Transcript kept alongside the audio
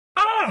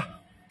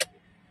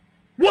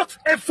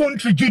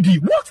Effontery, Judy?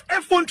 What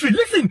Effontery?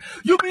 Listen,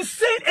 you've been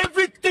saying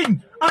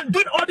everything and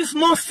doing all this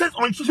nonsense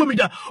on social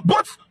media,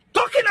 but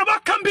talking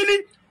about Kambili,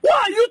 who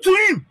are you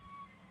to him?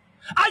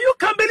 Are you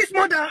Kambili's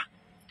mother?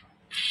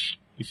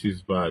 This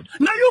is bad.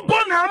 Now you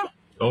born him?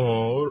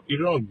 Oh,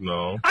 you're wrong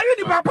now. Are you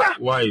the papa?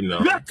 Why now?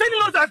 You are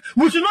telling us that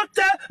we should not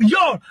tell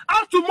y'all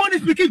how to money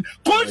speaking.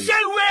 Conscience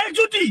where,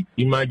 Judy?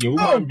 Imagine,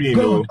 woman being,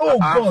 God, oh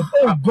God,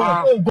 oh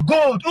God, oh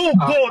God, oh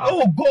God,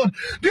 oh God.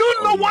 Do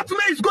you know what man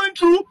is going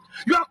through?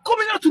 You are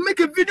coming out to make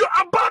a video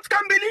about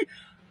Kambili?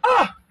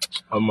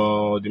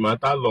 The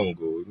matter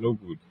long, no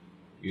good.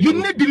 You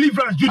need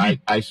deliverance, Judy.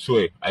 I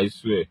swear.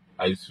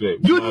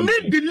 You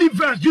need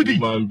deliverance, Judy.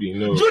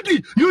 No.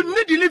 Judy, you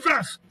need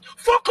deliverance.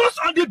 Focus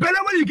on the belly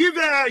when you give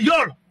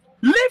y'all.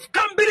 Leave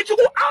Kambili to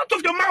go out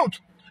of your mouth.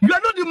 You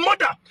are not the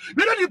mother.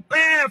 You are not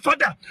the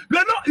father. You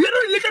are not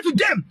related to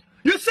them.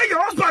 You say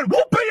your husband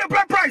will pay your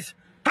blood price.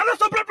 How much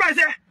the blood price,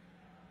 eh?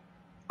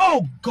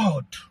 Oh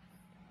God.